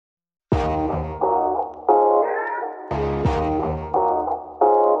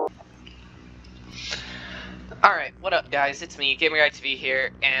What up, guys? It's me, GamerGuyTV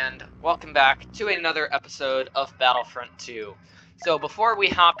here, and welcome back to another episode of Battlefront II. So, before we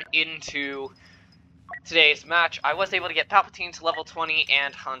hop into today's match, I was able to get Palpatine to level 20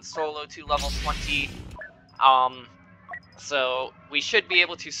 and Han Solo to level 20. So we should be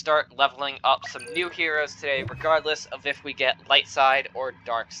able to start leveling up some new heroes today, regardless of if we get light side or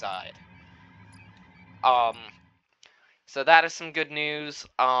dark side. So that is some good news.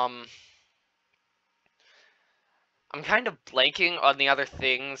 I'm kind of blanking on the other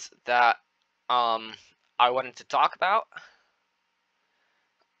things that, I wanted to talk about.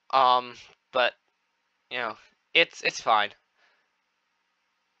 But, you know, it's fine.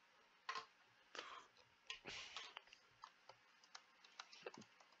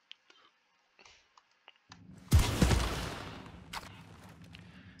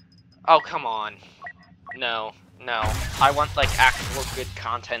 Oh, come on. No. I want, like, actual good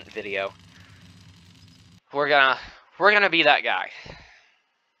content video. We're gonna be that guy.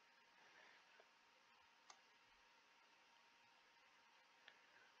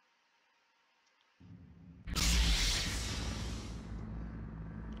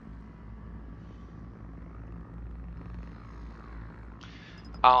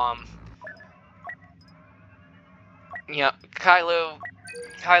 Yeah,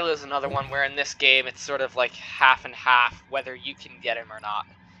 Kylo's another one where in this game it's sort of like half and half whether you can get him or not.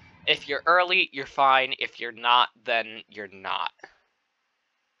 If you're early, you're fine. If you're not, then you're not.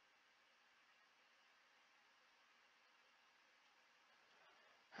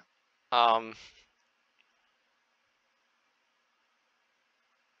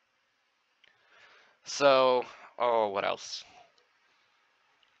 So, oh, what else?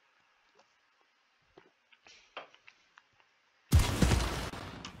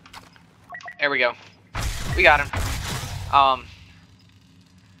 There we go. We got him.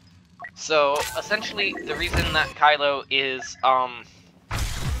 So, essentially, the reason that Kylo is,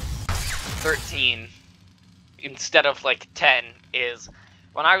 13 instead of, like, 10 is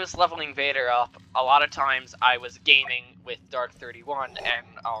when I was leveling Vader up, a lot of times I was gaming with Dark 31, and,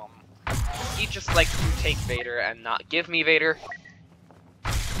 he just likes to take Vader and not give me Vader.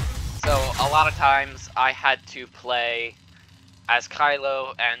 So, a lot of times I had to play as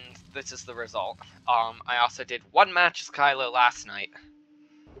Kylo, and this is the result. I also did one match as Kylo last night.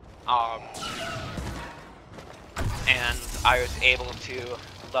 And I was able to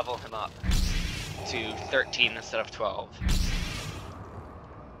level him up to 13 instead of 12.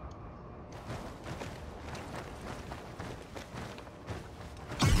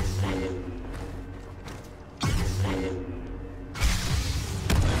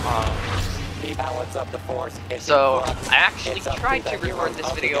 Balance of the force. So, I actually tried to record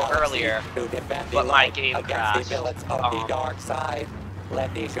this video earlier, but my game crashed. The dark side.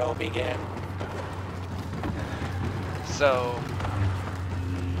 Let the show begin. So,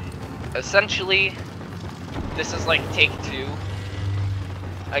 essentially, this is like take 2.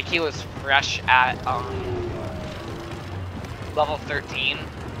 Like, he was fresh at, level 13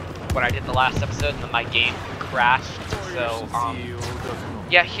 when I did the last episode, and then my game crashed. So,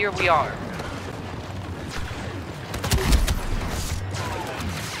 yeah, here we are.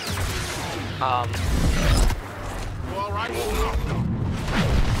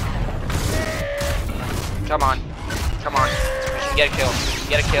 Come on. We can get a kill.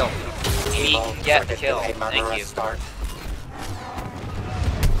 Get a kill. We can get a kill. Thank you.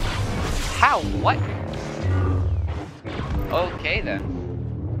 How? What? Okay then.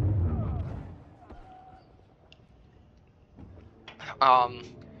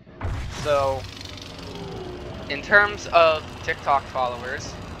 So, in terms of TikTok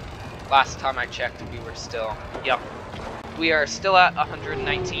followers, last time I checked, we were still, we are still at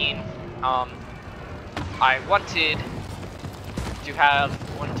 119. I wanted to have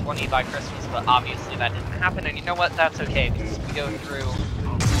 120 by Christmas, but obviously that didn't happen, and you know what, that's okay, because we go through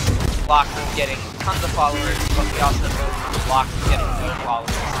blocks of getting tons of followers, but we also go through blocks of getting no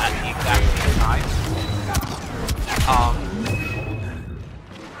followers at the exact same time.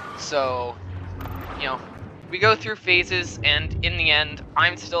 So, you know, we go through phases, and in the end,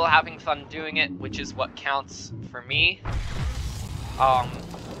 I'm still having fun doing it, which is what counts for me.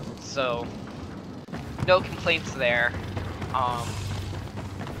 So, no complaints there.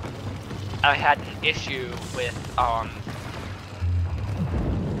 I had an issue with,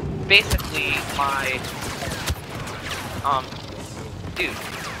 basically my, dude,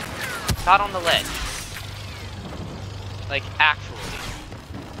 not on the ledge. Like, actually,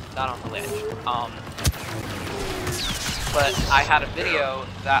 not on the ledge. But I had a video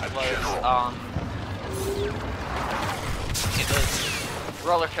that was, it was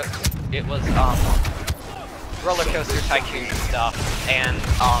roller coaster. It was, roller coaster tycoon stuff, and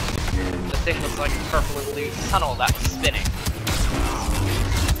the thing was like a purple and blue tunnel that was spinning.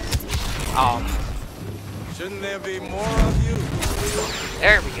 Shouldn't there be more of you?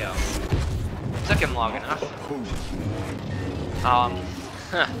 There we go. Took him long enough.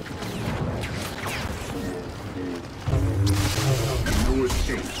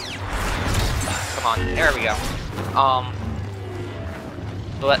 Come on, there we go.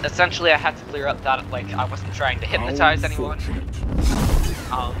 But essentially I had to clear up that, like, I wasn't trying to hypnotize anyone.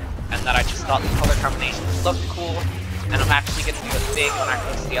 And that I just thought the color combinations looked cool. And I'm actually going to do a thing when I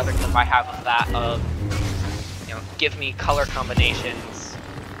post the other clip I have of that, you know, give me color combinations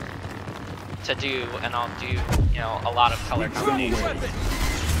to do, and I'll do, you know, a lot of color combinations.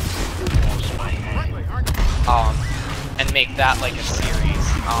 And make that like a series.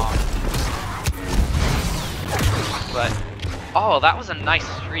 But, oh, that was a nice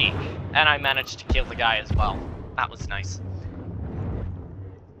streak. And I managed to kill the guy as well. That was nice.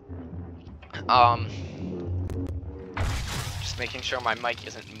 Just making sure my mic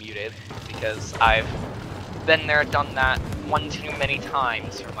isn't muted, because I've been there, done that one too many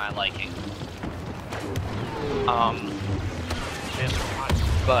times for my liking.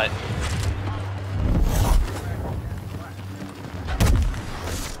 But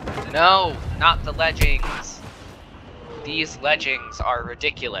no, not the ledgings. These ledgings are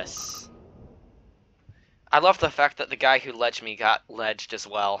ridiculous. I love the fact that the guy who ledged me got ledged as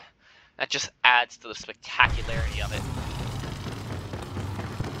well. That just adds to the spectacularity of it.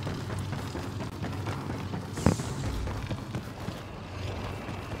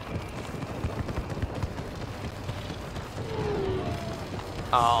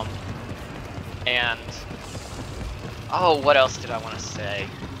 And oh, what else did I want to say?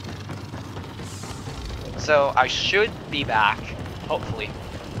 So I should be back, hopefully,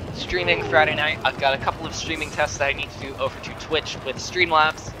 streaming Friday night. I've got a couple of streaming tests that I need to do over to Twitch with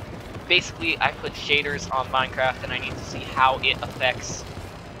Streamlabs. Basically, I put shaders on Minecraft and I need to see how it affects,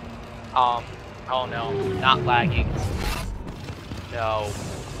 oh no, not lagging. No.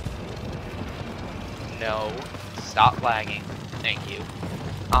 No. Stop lagging. Thank you.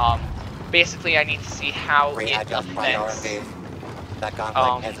 Basically I need to see how it affects the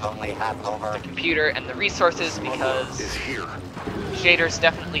computer and the resources, because shaders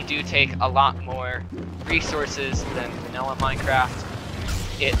definitely do take a lot more resources than vanilla Minecraft.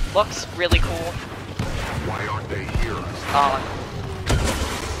 It looks really cool. Why aren't they here?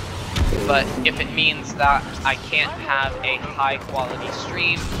 But if it means that I can't have a high quality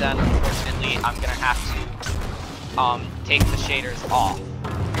stream, then unfortunately I'm gonna have to take the shaders off.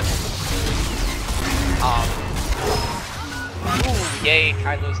 Ooh, yay,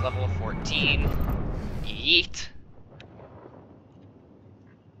 Kylo's level 14. Yeet.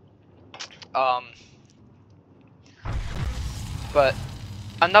 But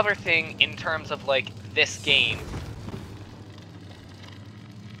another thing in terms of, like, this game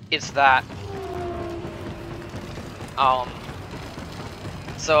is that,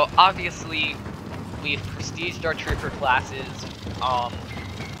 so obviously we've prestiged our trooper classes,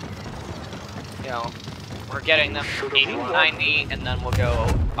 you know, we're getting them from 80 to 90, and then we'll go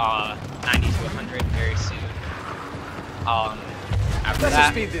 90 to 100 very soon. After Let's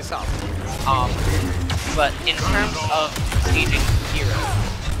that, speed this up. but in terms of prestiging heroes,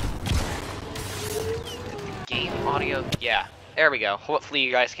 game audio, yeah, there we go. Hopefully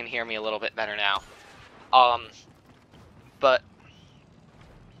you guys can hear me a little bit better now. But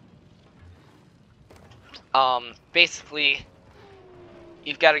basically,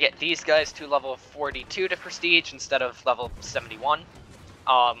 you've got to get these guys to level 42 to prestige instead of level 71.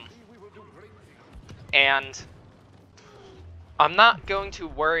 And I'm not going to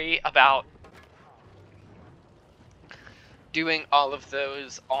worry about doing all of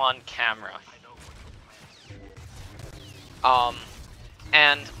those on camera.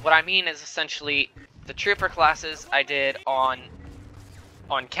 And what I mean is essentially the trooper classes I did on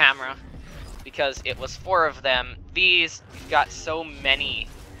camera, because it was 4 of them. These, you've got so many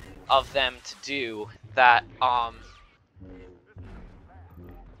of them to do that,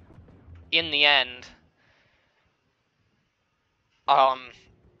 in the end,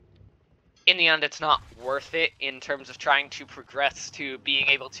 it's not worth it in terms of trying to progress to being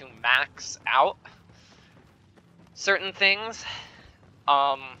able to max out certain things.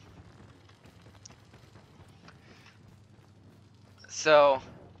 So,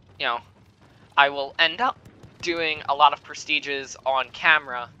 you know, I will end up doing a lot of prestiges on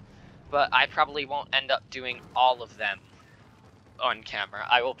camera, but I probably won't end up doing all of them on camera.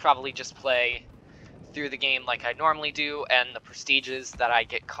 I will probably just play through the game like I normally do, and the prestiges that I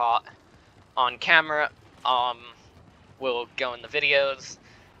get caught on camera, will go in the videos.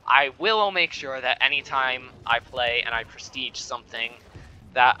 I will make sure that anytime I play and I prestige something,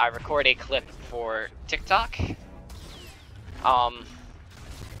 that I record a clip for TikTok.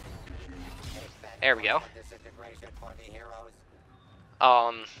 There we go.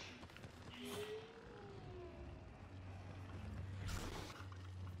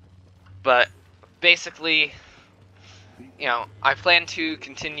 But basically, you know, I plan to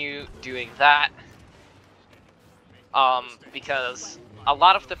continue doing that. Because a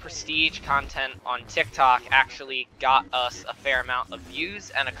lot of the prestige content on TikTok actually got us a fair amount of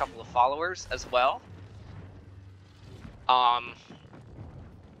views and a couple of followers as well.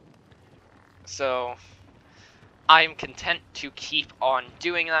 So I'm content to keep on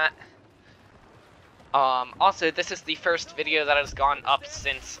doing that. Also, this is the first video that has gone up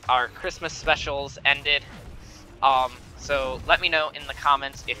since our Christmas specials ended. So let me know in the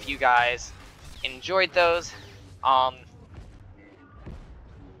comments if you guys enjoyed those.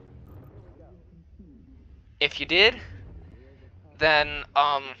 If you did, then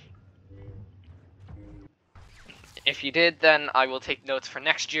I will take notes for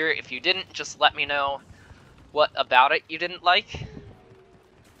next year. If you didn't, just let me know what about it you didn't like.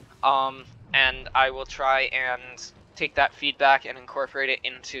 And I will try and take that feedback and incorporate it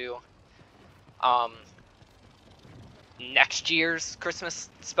into next year's Christmas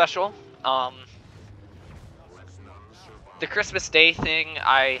special. The Christmas Day thing,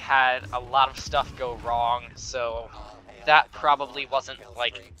 I had a lot of stuff go wrong, so that probably wasn't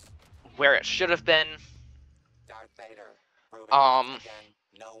like where it should have been.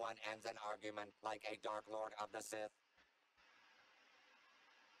 No one ends an argument like a Dark Lord of the Sith.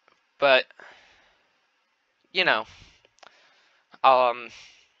 But you know,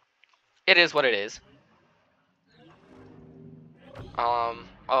 it is what it is.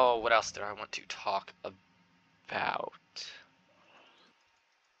 Oh, what else did I want to talk about?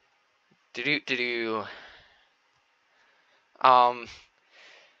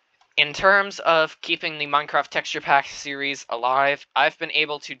 In terms of keeping the Minecraft Texture Pack series alive, I've been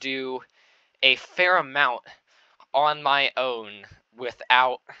able to do a fair amount on my own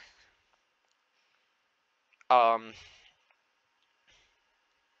without I've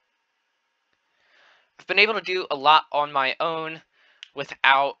been able to do a lot on my own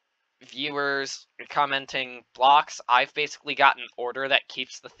without viewers commenting blocks. I've basically got an order that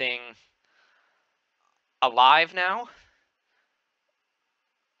keeps the thing alive now.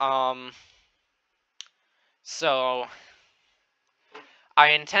 So I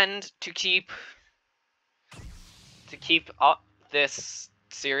intend to keep up this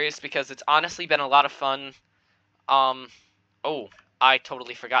series because it's honestly been a lot of fun. Oh, I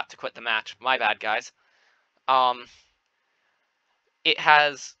totally forgot to quit the match. My bad, guys. It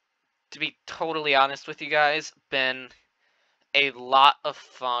has, to be totally honest with you guys, been a lot of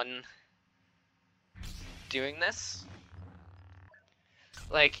fun doing this.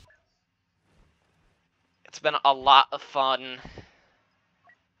 Like, it's been a lot of fun.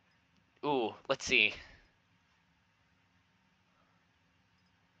 Ooh, let's see.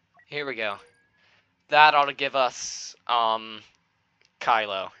 Here we go. That ought to give us,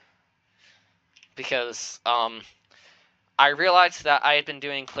 Kylo. Because, I realized that I had been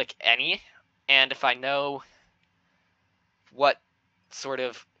doing click any, and if I know what sort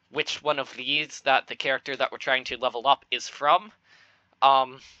of, which one of these that the character that we're trying to level up is from, I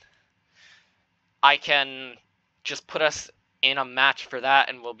can just put us in a match for that,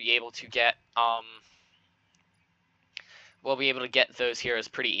 and we'll be able to get, those heroes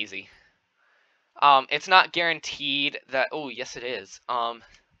pretty easy. It's not guaranteed that, oh, yes it is.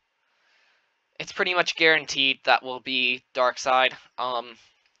 It's pretty much guaranteed that will be Darkside.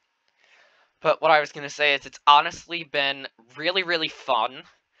 But what I was going to say is it's honestly been really, really fun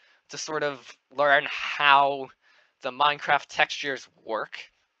to sort of learn how the Minecraft textures work.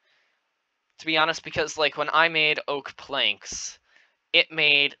 To be honest, because, like, when I made oak planks, it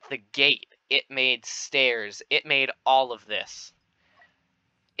made the gate, it made stairs, it made all of this.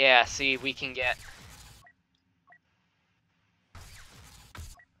 Yeah, see, we can get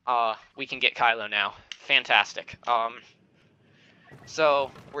Kylo now. Fantastic.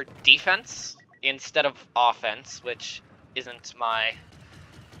 So we're defense instead of offense, which isn't my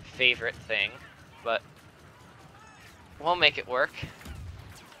favorite thing, but we'll make it work.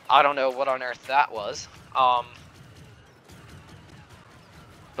 I don't know what on earth that was.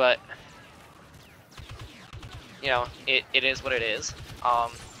 But you know, it is what it is.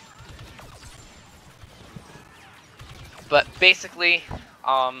 But basically,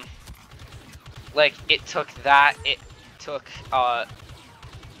 like, it took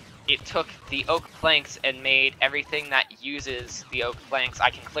it took the oak planks and made everything that uses the oak planks. I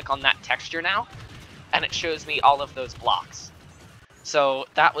can click on that texture now, and it shows me all of those blocks. So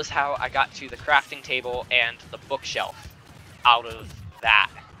that was how I got to the crafting table and the bookshelf out of that.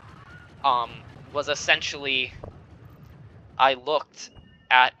 Was essentially, I looked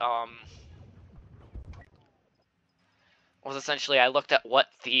at, what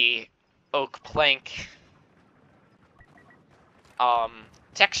the oak plank,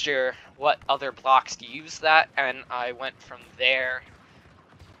 texture, what other blocks use that, and I went from there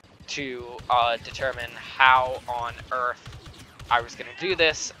to, determine how on earth I was gonna do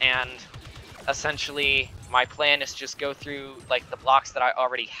this, and essentially my plan is just go through, like, the blocks that I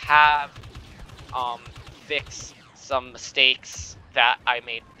already have, fix some mistakes that I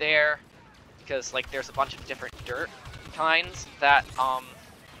made there, because, like, there's a bunch of different dirt kinds that,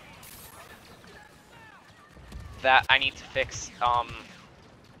 that I need to fix,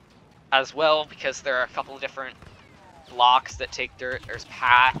 as well, because there are a couple of different blocks that take dirt. There's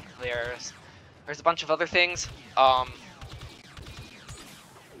path, there's a bunch of other things,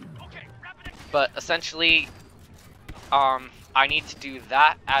 but essentially, I need to do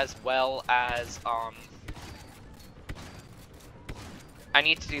that as well as,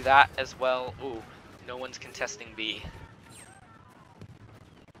 ooh, no one's contesting B.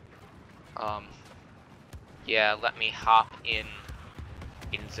 Yeah, let me hop in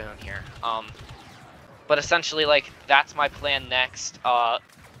zone here. But essentially, like, that's my plan next.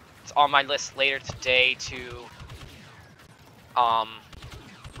 It's on my list later today to,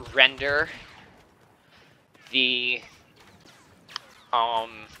 render the,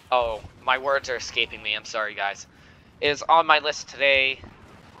 oh, my words are escaping me, I'm sorry, guys. It is on my list today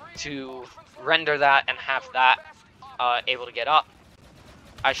to render that and have that, able to get up.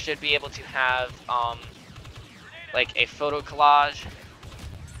 I should be able to have, like, a photo collage,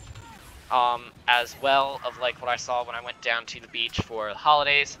 as well, of, like, what I saw when I went down to the beach for the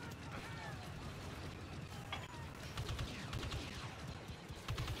holidays.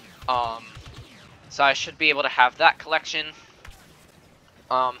 So I should be able to have that collection.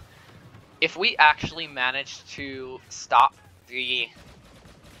 If we actually manage to stop the,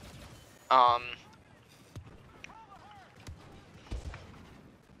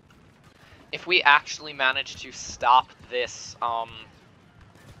 if we actually manage to stop this,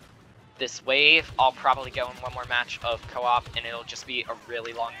 this wave, I'll probably go in one more match of co-op, and it'll just be a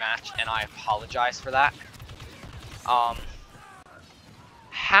really long match, and I apologize for that.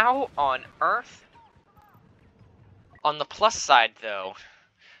 How on earth? On the plus side, though,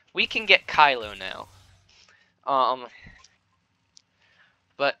 we can get Kylo now.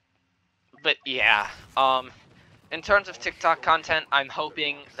 But yeah, in terms of TikTok content, I'm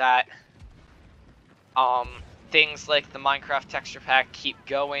hoping that, things like the Minecraft texture pack keep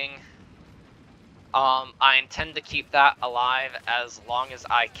going. I intend to keep that alive as long as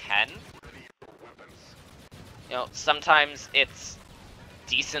I can. You know, sometimes it's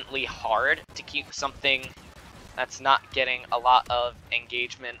decently hard to keep something that's not getting a lot of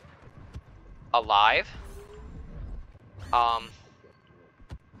engagement alive.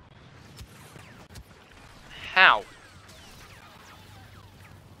 How?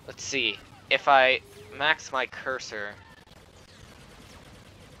 Let's see. If I max my cursor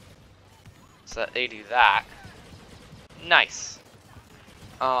so that they do that. Nice.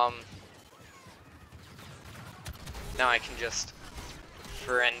 Now I can just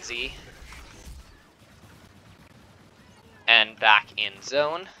frenzy and back in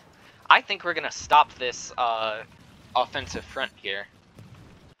zone. I think we're gonna stop this offensive front here.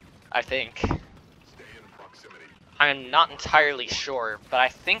 I think. I'm not entirely sure, but I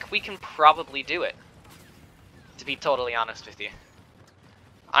think we can probably do it. To be totally honest with you.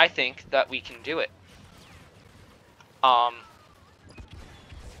 I think that we can do it. And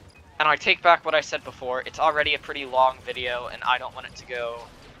I take back what I said before, it's already a pretty long video, and I don't want it to go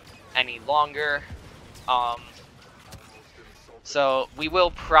any longer. So we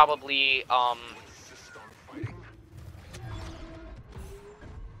will probably,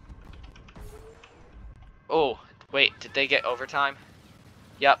 oh, wait, did they get overtime?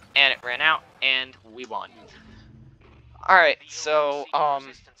 Yep, and it ran out, and we won. Alright, so,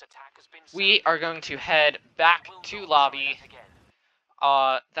 we are going to head back to lobby.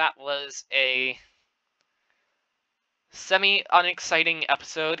 That was a semi-unexciting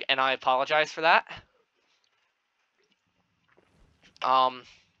episode, and I apologize for that.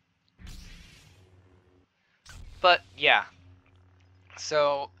 But, yeah.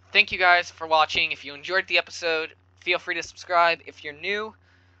 So, thank you guys for watching. If you enjoyed the episode, feel free to subscribe. If you're new,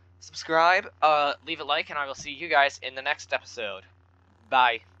 subscribe, leave a like, and I will see you guys in the next episode.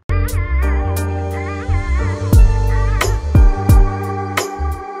 Bye.